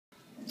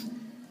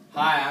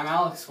Hi, I'm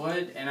Alex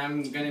Wood, and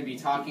I'm going to be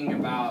talking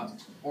about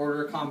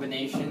order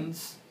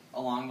combinations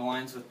along the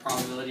lines with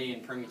probability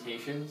and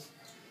permutations.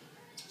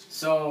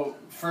 So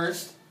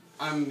first,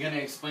 I'm going to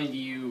explain to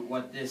you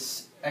what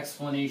this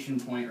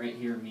explanation point right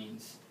here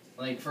means.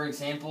 Like, for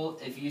example,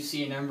 if you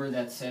see a number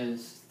that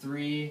says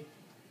 3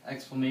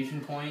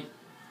 exclamation point,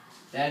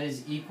 that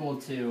is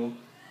equal to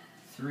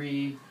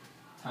 3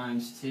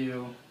 times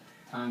 2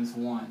 times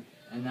 1,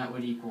 and that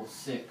would equal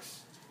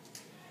 6.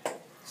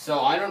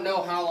 So I don't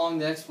know how long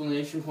the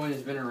explanation point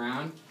has been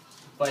around,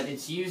 but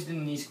it's used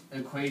in these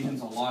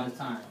equations a lot of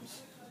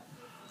times.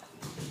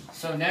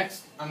 So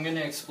next, I'm going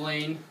to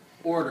explain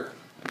order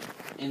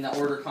in the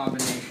order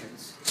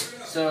combinations.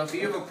 So if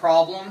you have a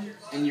problem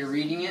and you're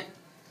reading it,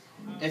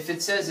 if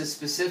it says a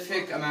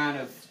specific amount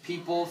of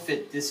people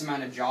fit this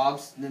amount of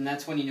jobs, then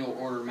that's when you know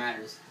order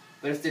matters.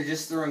 But if they're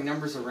just throwing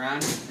numbers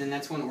around, then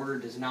that's when order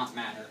does not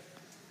matter.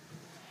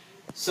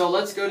 So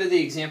let's go to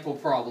the example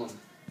problem.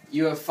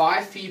 You have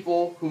 5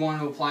 people who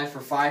want to apply for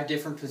 5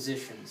 different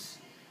positions.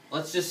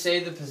 Let's just say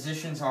the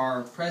positions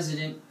are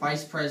president,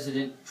 vice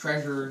president,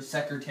 treasurer,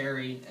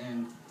 secretary,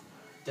 and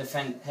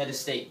head of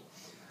state.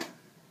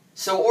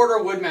 So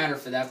order would matter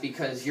for that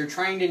because you're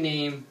trying to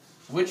name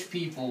which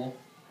people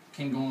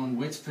can go in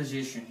which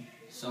position.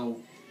 So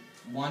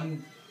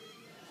one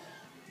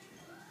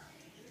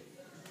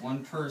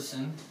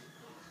person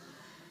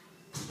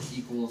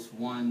equals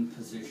 1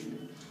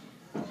 position.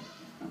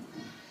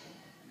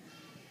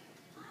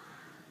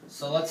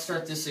 So let's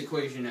start this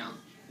equation out.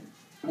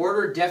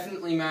 Order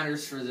definitely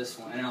matters for this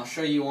one, and I'll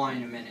show you why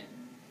in a minute.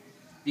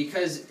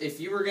 Because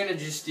if you were going to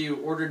just do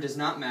order does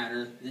not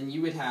matter, then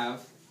you would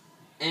have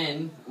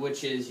N,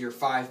 which is your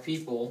 5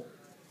 people,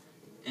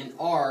 and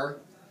R,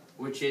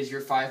 which is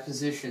your 5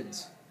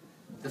 positions.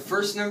 The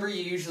first number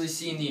you usually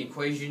see in the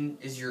equation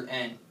is your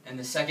N, and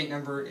the second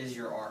number is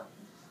your R.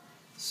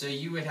 So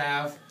you would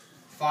have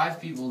 5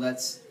 people,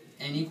 that's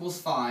N equals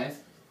 5,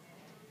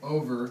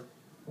 over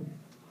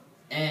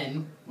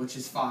N, which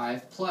is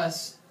 5,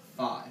 plus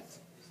 5,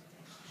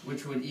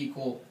 which would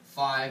equal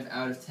 5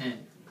 out of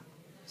 10.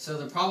 So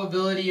the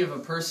probability of a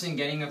person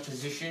getting a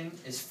position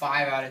is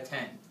 5 out of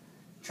 10,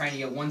 trying to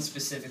get one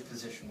specific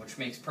position, which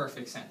makes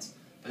perfect sense.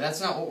 But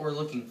that's not what we're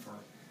looking for.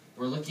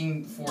 We're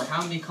looking for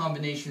how many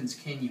combinations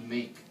can you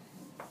make.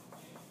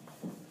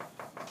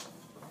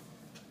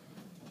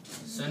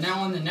 So now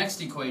on the next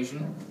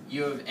equation,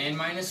 you have N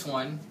minus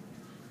 1,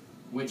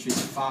 which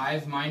is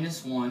 5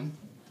 minus 1,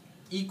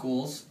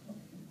 equals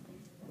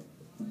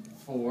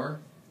 4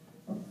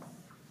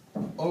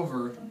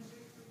 over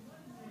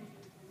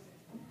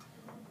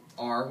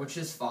R, which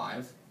is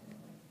 5,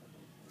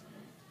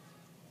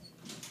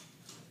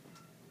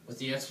 with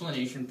the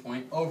explanation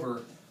point,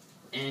 over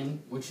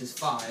N, which is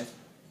 5,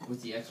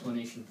 with the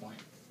explanation point.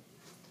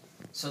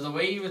 So the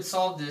way you would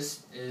solve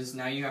this is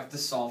now you have to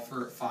solve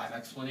for 5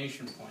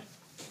 explanation point.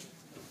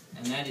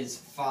 And that is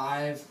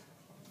 5,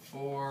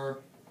 4,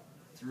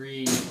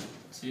 3,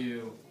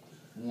 2,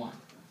 1.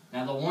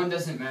 Now the 1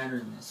 doesn't matter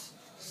in this.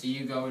 So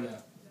you go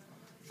to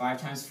 5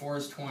 times 4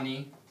 is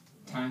 20,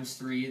 times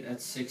 3,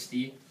 that's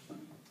 60,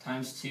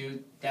 times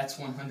 2, that's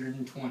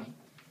 120.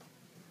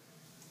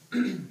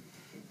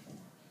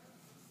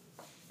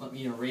 Let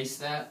me erase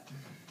that.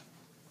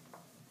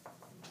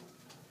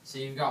 So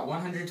you've got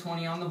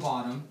 120 on the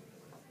bottom,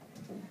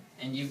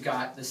 and you've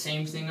got the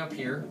same thing up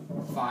here.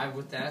 5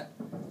 with that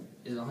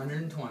is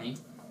 120.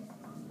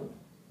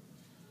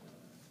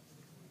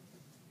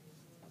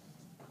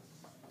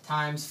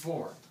 Times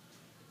 4.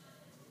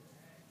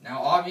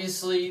 Now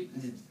obviously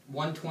the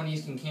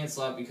 120s can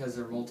cancel out because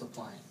they're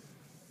multiplying.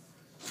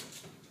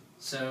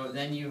 So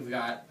then you've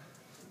got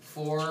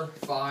 4,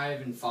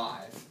 5, and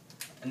 5.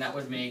 And that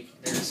would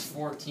make, there's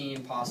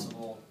 14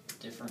 possible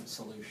different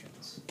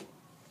solutions.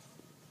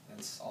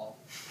 That's all.